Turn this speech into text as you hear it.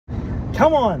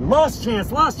Come on, last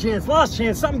chance, last chance, last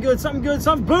chance. Something good, something good,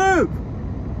 something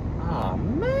boom. Oh,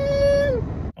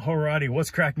 man. Alrighty,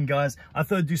 what's cracking, guys? I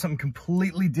thought I'd do something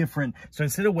completely different. So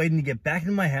instead of waiting to get back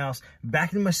into my house,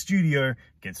 back into my studio,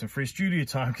 get some free studio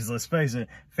time, because let's face it,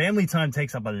 family time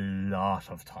takes up a lot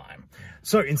of time.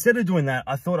 So instead of doing that,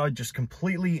 I thought I'd just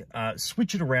completely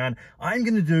switch it around. I'm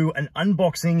going to do an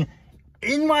unboxing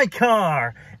in my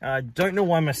car. Don't know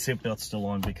why my seatbelt's still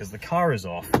on, because the car is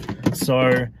off.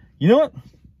 So, you know what?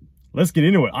 Let's get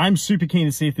into it. I'm super keen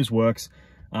to see if this works.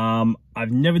 I've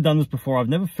never done this before. I've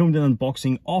never filmed an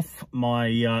unboxing off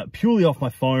my, purely off my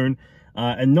phone,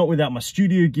 and not without my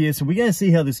studio gear. So we're going to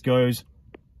see how this goes.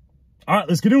 All right,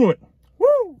 let's get into it. Woo!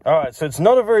 All right, so it's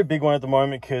not a very big one at the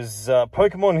moment because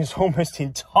Pokemon is almost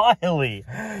entirely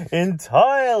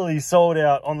sold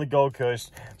out on the Gold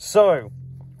Coast. So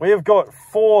we have got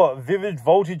 4 Vivid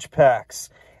Voltage packs,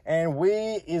 and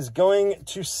we is going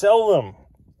to sell them.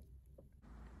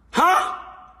 Huh?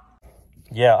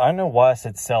 Yeah, I know why I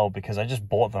said sell, because I just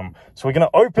bought them. So we're going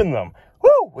to open them.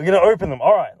 Woo! We're going to open them.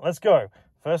 All right, let's go.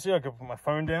 Firstly, I'm going to put my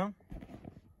phone down.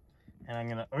 And I'm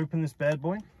going to open this bad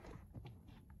boy.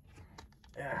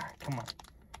 Yeah, come on.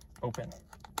 Open.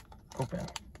 Open.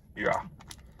 Yeah.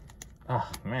 Oh,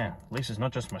 man. At least it's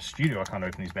not just my studio I can't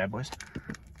open these bad boys.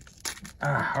 All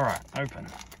right, open.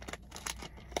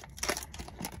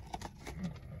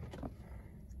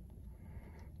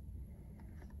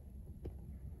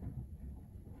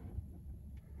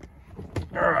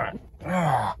 All right,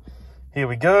 here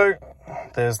we go.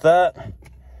 There's that.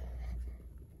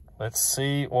 Let's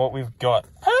see what we've got.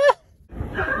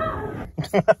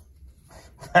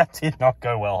 That did not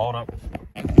go well. Hold up.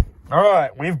 All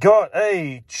right, we've got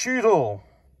a Choodle.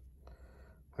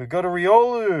 We've got a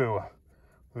Riolu.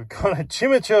 We've got a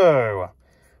Chimicho.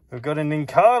 We've got a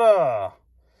Nincada.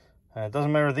 It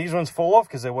doesn't matter if these ones fall off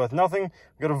because they're worth nothing.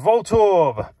 We've got a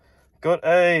Voltorb. Got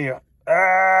a...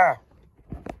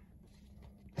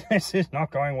 This is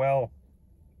not going well.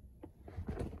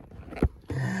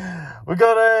 We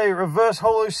got a Reverse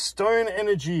Holo Stone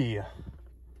Energy.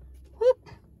 Whoop.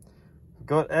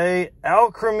 Got a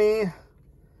Alchemy.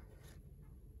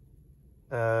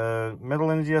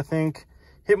 Metal Energy, I think.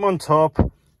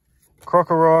 Hitmontop.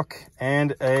 Crocorock,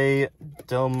 and a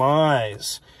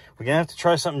Delmise. We're gonna have to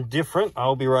try something different.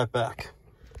 I'll be right back.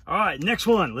 All right, next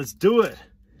one. Let's do it.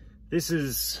 This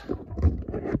is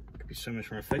could be so much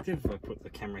more effective if I put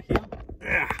the camera here.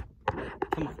 Yeah.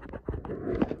 Come on,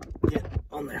 get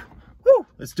on there. Woo!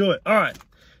 Let's do it. All right,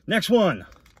 next one.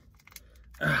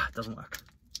 Doesn't work.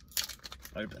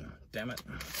 Open. Damn it.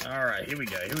 All right, here we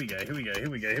go. Here we go. Here we go. Here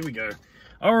we go. Here we go.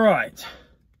 All right.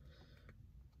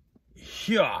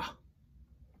 Here.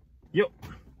 Yep.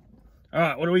 All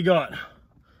right, what do we got?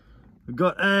 We've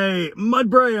got a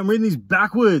Mudbray. I'm reading these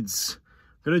backwards.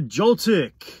 Got a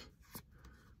Joltik.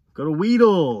 Got a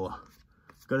Weedle.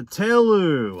 Got a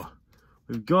Tailoo.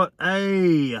 We've got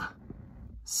a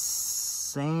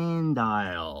Sandile.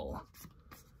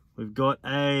 We've got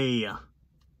a...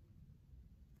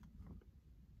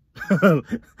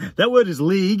 that word is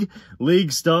League.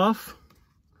 League Staff.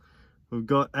 We've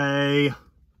got a...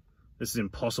 This is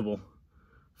impossible.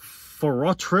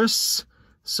 Forotris.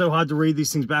 So hard to read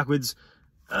these things backwards.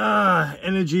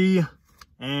 Energy.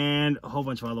 And a whole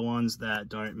bunch of other ones that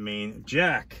don't mean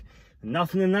jack.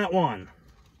 Nothing in that one.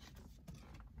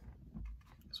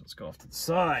 So let's go off to the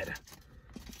side.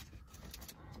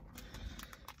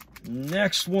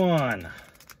 Next one.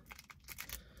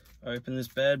 Open this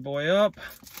bad boy up.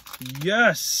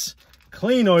 Yes!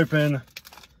 Clean open.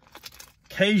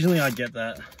 Occasionally I get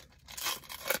that.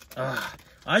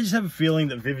 I just have a feeling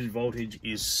that Vivid Voltage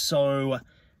is so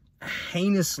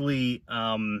heinously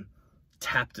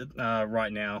tapped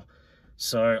right now.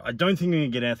 So I don't think I'm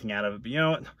going to get anything out of it. But you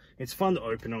know what? It's fun to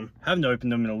open them. Haven't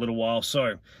opened them in a little while.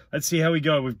 So let's see how we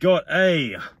go. We've got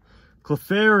a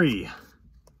Clefairy.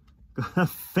 Got a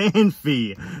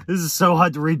Fanfy. This is so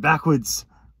hard to read backwards.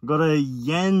 We've got a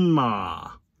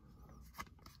Yanma.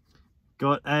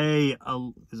 Got a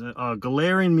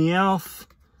Galarian Meowth.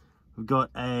 We've got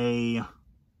a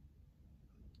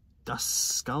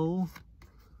Duskull.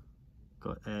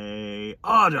 Got a...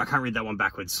 Oh, no, I can't read that one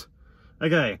backwards.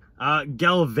 Okay.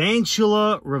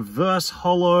 Galvantula Reverse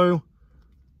Holo.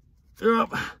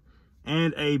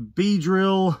 And a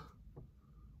Beedrill.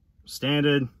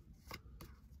 Standard.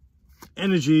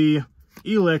 Energy.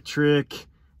 Electric.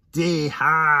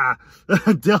 Delmise.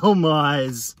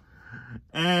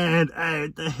 And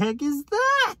what the heck is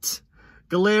that?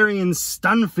 Galarian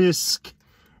Stunfisk.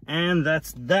 And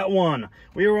that's that one.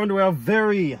 We are on to our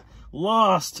very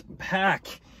last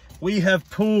pack. We have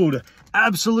pulled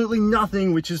absolutely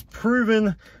nothing, which is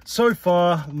proven so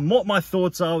far what my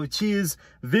thoughts are, which is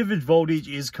Vivid Voltage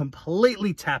is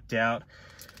completely tapped out.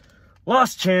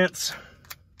 Last chance.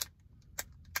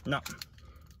 No.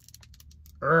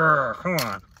 Come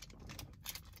on.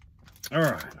 All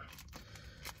right.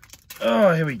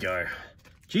 Oh, here we go.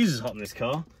 Jesus, hot in this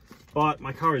car. But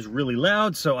my car is really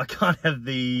loud, so I can't have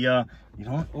the, you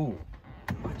know what? Oh,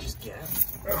 I might just get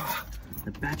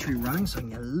the battery running so I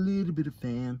can get a little bit of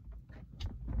fan.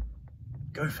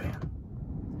 Go fan.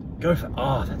 Go fan.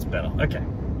 Oh, that's better. Okay.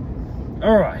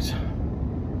 All right.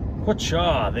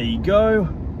 Whatcha? There you go.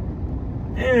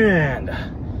 And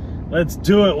let's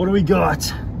do it. What do we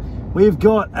got? We've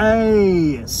got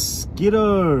a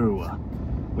Skiddo.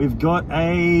 We've got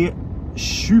a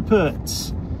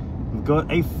Shupert. We've got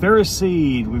a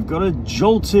Ferroseed. We've got a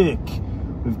Joltik.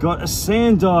 We've got a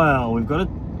Sandile. We've got a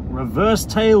Reverse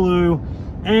Tailoo.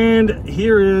 And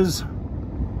here is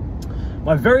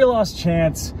my very last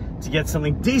chance to get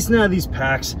something decent out of these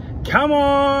packs. Come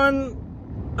on!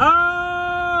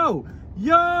 Oh!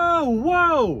 Yo!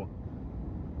 Whoa!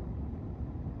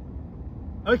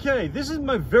 Okay, this is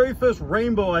my very first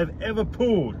rainbow I've ever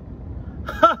pulled.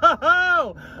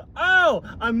 Oh!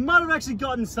 I might have actually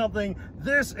gotten something.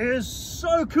 This is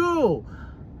so cool!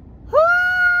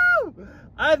 Woo!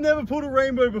 I've never pulled a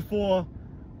rainbow before.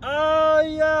 Oh,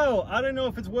 yo! I don't know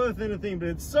if it's worth anything, but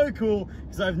it's so cool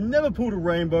because I've never pulled a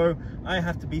rainbow. I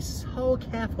have to be so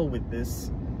careful with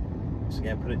this. Just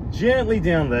gonna put it gently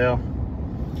down there,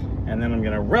 and then I'm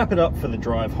gonna wrap it up for the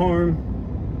drive home.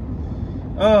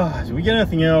 Oh, do we get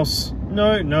anything else?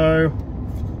 No.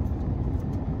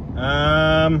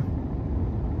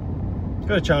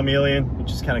 Got a Charmeleon,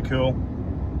 which is kind of cool.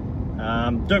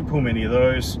 Don't pull many of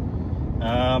those.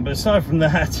 But aside from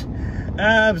that,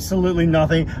 absolutely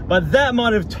nothing. But that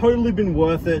might have totally been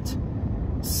worth it.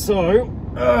 So,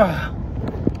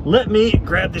 let me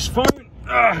grab this phone.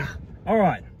 All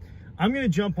right, I'm gonna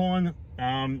jump on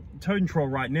Toad and Troll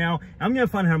right now. I'm gonna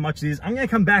find out how much it is. I'm gonna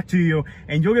come back to you,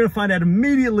 and you're gonna find out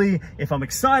immediately if I'm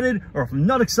excited or if I'm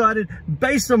not excited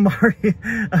based on my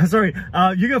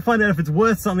you're gonna find out if it's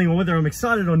worth something or whether I'm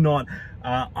excited or not.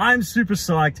 I'm super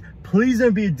psyched. Please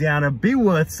don't be a downer. Be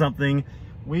worth something.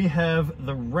 We have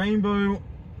the Rainbow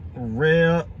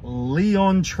Rare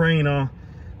Leon Trainer.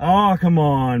 Oh, come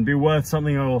on, be worth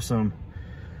something awesome.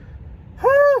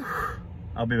 Whew.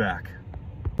 I'll be back.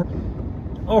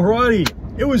 Alrighty,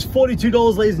 it was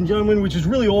 $42, ladies and gentlemen, which is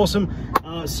really awesome.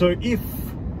 So if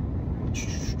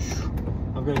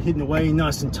I've got it hidden away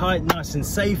nice and tight, nice and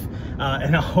safe,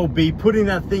 and I'll be putting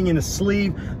that thing in a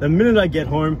sleeve the minute I get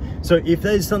home. So if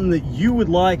there's something that you would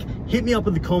like, hit me up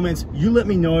in the comments, you let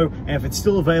me know, and if it's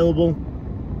still available,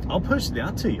 I'll post it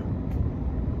out to you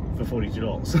for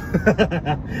 $42.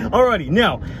 Alrighty,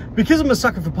 now, because I'm a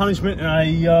sucker for punishment and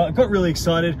I got really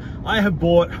excited, I have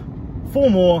bought 4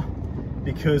 more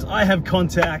because I have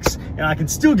contacts and I can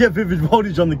still get Vivid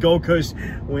Voltage on the Gold Coast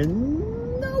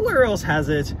when nowhere else has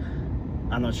it.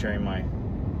 I'm not sharing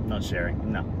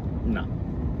no,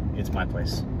 it's my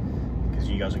place because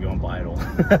you guys are going to buy it all.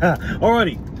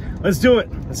 Alrighty, let's do it.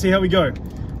 Let's see how we go.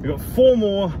 We got 4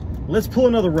 more. Let's pull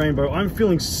another rainbow. I'm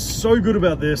feeling so good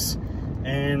about this,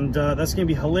 and that's gonna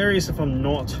be hilarious if I'm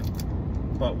not,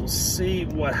 but we'll see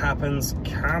what happens.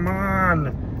 Come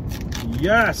on.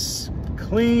 Yes,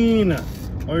 clean,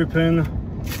 open.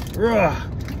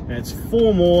 And it's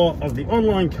 4 more of the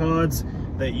online cards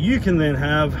that you can then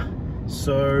have.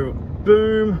 So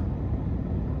boom,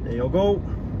 there you go.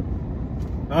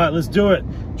 All right, let's do it.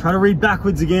 Try to read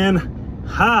backwards again.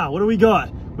 What do we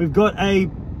got? We've got a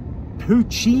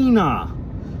Puccina,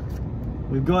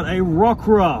 we've got a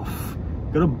Rockruff,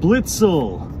 got a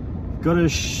Blitzel, got a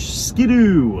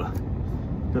Skidoo,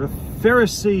 got a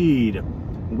Ferroseed,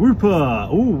 Wooper.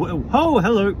 Oh,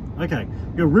 hello. Okay,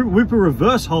 we got Wooper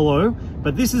Reverse Holo,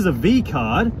 but this is a V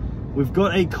card. We've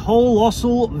got a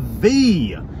Colossal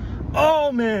V.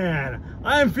 Oh man,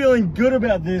 I am feeling good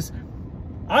about this.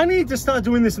 I need to start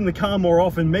doing this in the car more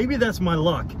often. Maybe that's my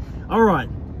luck. All right,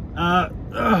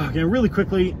 okay, really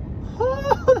quickly.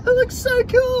 Oh, that looks so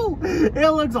cool.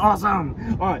 It looks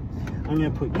awesome. All right, I'm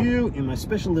gonna put you in my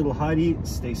special little Heidi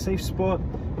stay safe spot.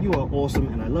 You are awesome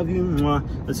and I love you. Mwah.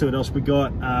 Let's see what else we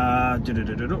got. You have to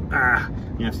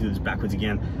do this backwards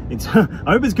again. It's I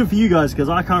hope it's good for you guys because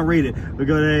I can't read it. We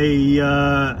got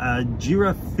a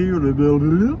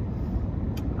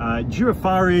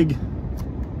Girafarig,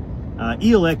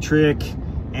 E-Electric,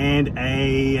 and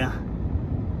a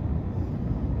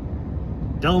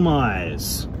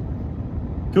Delmise.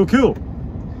 Cool.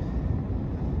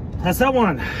 That's that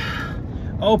one.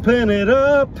 Open it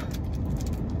up.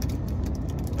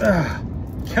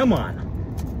 Come on.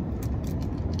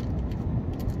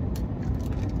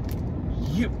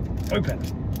 you. Open.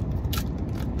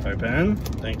 Open.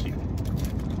 Thank you.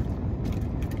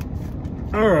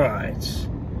 All right.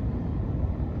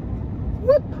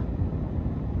 Whoop.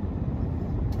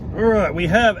 All right, we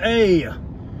have a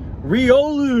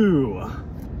Riolu.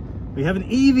 We have an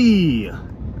Eevee.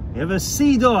 We have a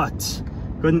Seedot.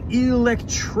 Got an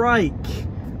Electrike.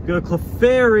 Got a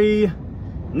Clefairy.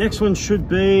 Next one should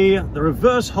be the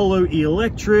Reverse Holo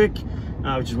Electric,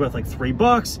 which is worth like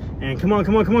 $3. And come on,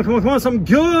 come on, come on, come on, come on, something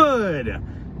good.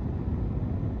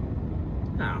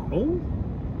 Ow.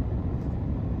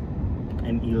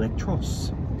 And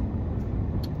Electros.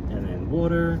 And then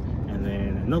water, and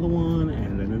then another one,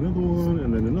 and then another one,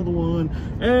 and then another one,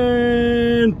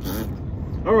 and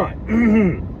all right.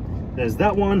 There's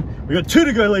that one. We got 2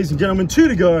 to go, ladies and gentlemen, 2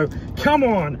 to go. Come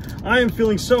on. I am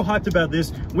feeling so hyped about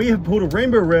this. We have pulled a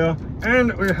Rainbow Rare,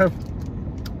 and we have,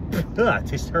 it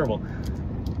tastes terrible.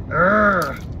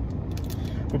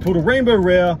 We pulled a Rainbow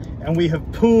Rare, and we have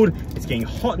pulled, it's getting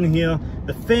hot in here.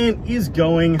 The fan is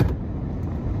going.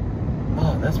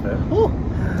 Oh, that's better. Oh,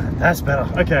 that's better.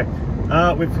 Okay.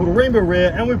 We've pulled a Rainbow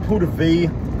Rare, and we've pulled a V.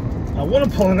 I want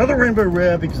to pull another Rainbow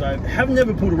Rare because I have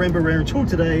never pulled a Rainbow Rare until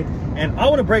today, and I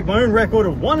want to break my own record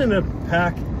of 1 in a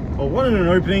pack, or 1 in an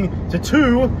opening, to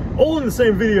 2, all in the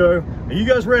same video. Are you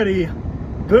guys ready?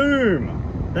 Boom!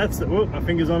 That's the, oh, my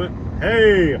finger's on it.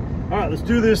 Hey! Alright, let's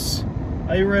do this.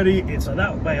 Are you ready? It's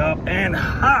that way up, and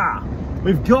ha!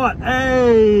 We've got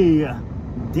a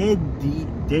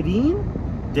Deadine.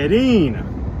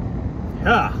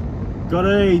 Ha! Got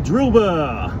a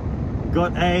Drillbur.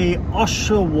 Got a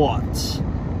Oshawott,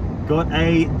 got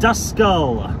a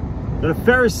Duskull, got a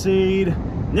Ferroseed.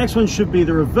 Next one should be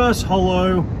the Reverse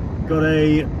Holo. Got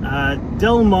a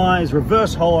Delmise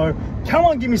Reverse Holo. Come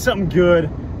on, give me something good.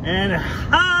 And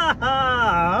ha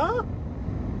ha!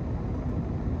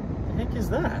 The heck is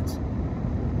that?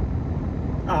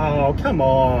 Oh, come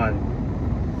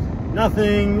on.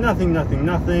 Nothing, nothing, nothing,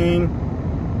 nothing.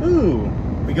 Ooh,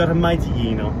 we got a Mighty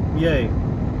Yeno. Yay.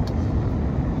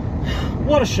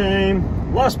 What a shame.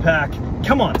 Last pack.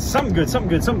 Come on, something good, something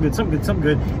good, something good, something good, something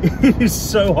good. It is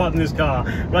so hot in this car,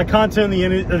 but I can't turn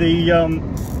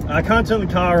I can't turn the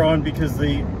car on because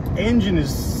the engine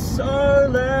is so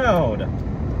loud.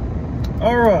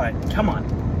 All right, come on.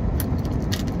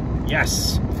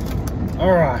 Yes.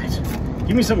 All right.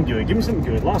 Give me something good. Give me something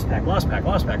good. Last pack. Last pack.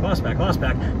 Last pack. Last pack. Last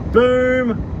pack.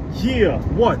 Boom. Here.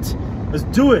 What? Let's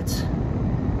do it.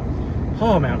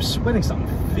 Oh man, I'm sweating something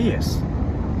fierce.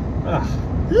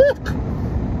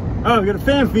 Oh, we got a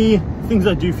Fanfy, things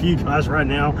I do for you guys right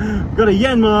now. We've got a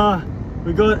Yanma,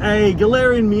 we've got a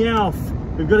Galarian Meowth,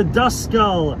 we've got a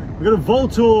Duskull, we've got a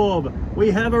Voltorb,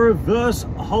 we have a Reverse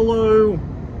Holo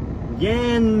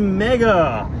Yan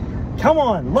Mega. Come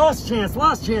on, last chance,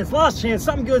 last chance, last chance,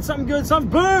 something good, something good,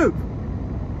 something boo!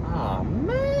 Oh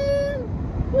man,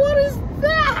 what is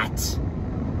that?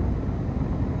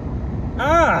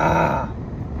 Ah,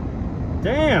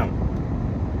 damn.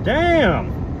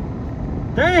 Damn!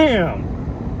 Damn!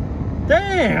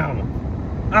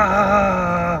 Damn!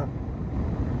 Ah!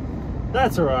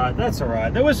 That's alright, that's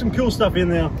alright. There was some cool stuff in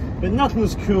there, but nothing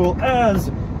as cool as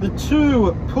the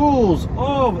 2 pulls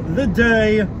of the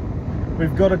day.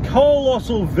 We've got a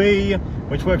Colossal V,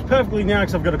 which works perfectly now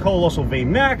because I've got a Colossal V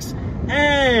Max,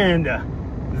 and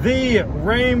the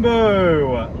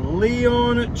Rainbow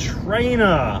Leon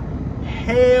Trainer.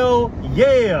 Hell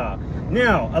yeah!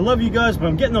 Now, I love you guys, but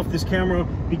I'm getting off this camera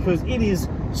because it is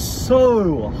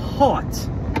so hot.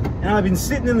 And I've been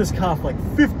sitting in this car for like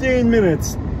 15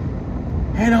 minutes.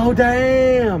 And oh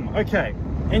damn! Okay,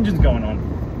 engine's going on.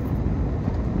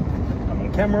 I'm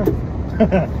on camera.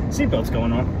 Seatbelt's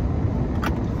going on.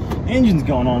 Engine's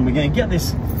going on. We're gonna get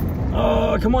this.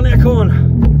 Oh, come on, aircon.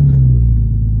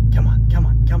 Come on, come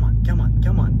on, come on, come on,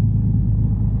 come on.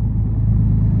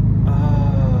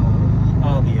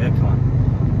 Oh, the aircon.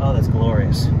 Oh, that's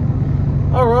glorious.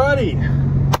 Alrighty.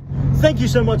 Thank you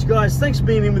so much, guys. Thanks for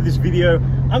being in with this video.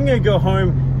 I'm going to go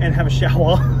home and have a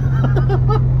shower.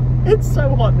 It's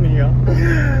so hot in here.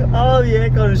 Oh, the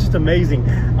aircon is just amazing.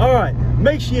 All right,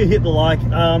 make sure you hit the like.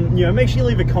 Make sure you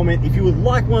leave a comment. If you would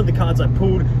like one of the cards I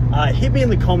pulled, hit me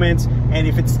in the comments. And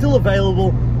if it's still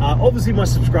available, obviously my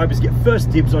subscribers get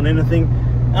first dibs on anything.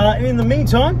 And in the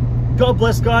meantime, God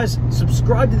bless, guys.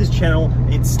 Subscribe to this channel.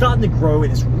 It's starting to grow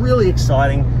and it's really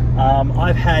exciting.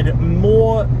 I've had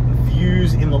more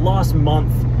views in the last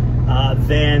month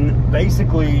than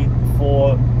basically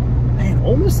for, man,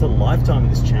 almost the lifetime of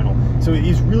this channel. So it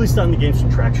is really starting to gain some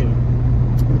traction.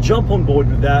 jump on board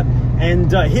with that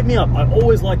and hit me up. I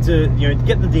always like to, you know,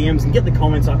 get the DMs and get the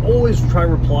comments. I always try to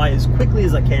reply as quickly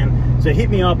as I can. So hit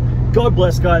me up. God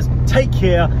bless, guys. Take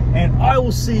care, and I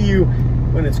will see you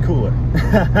when it's cooler.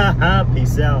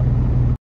 Peace out.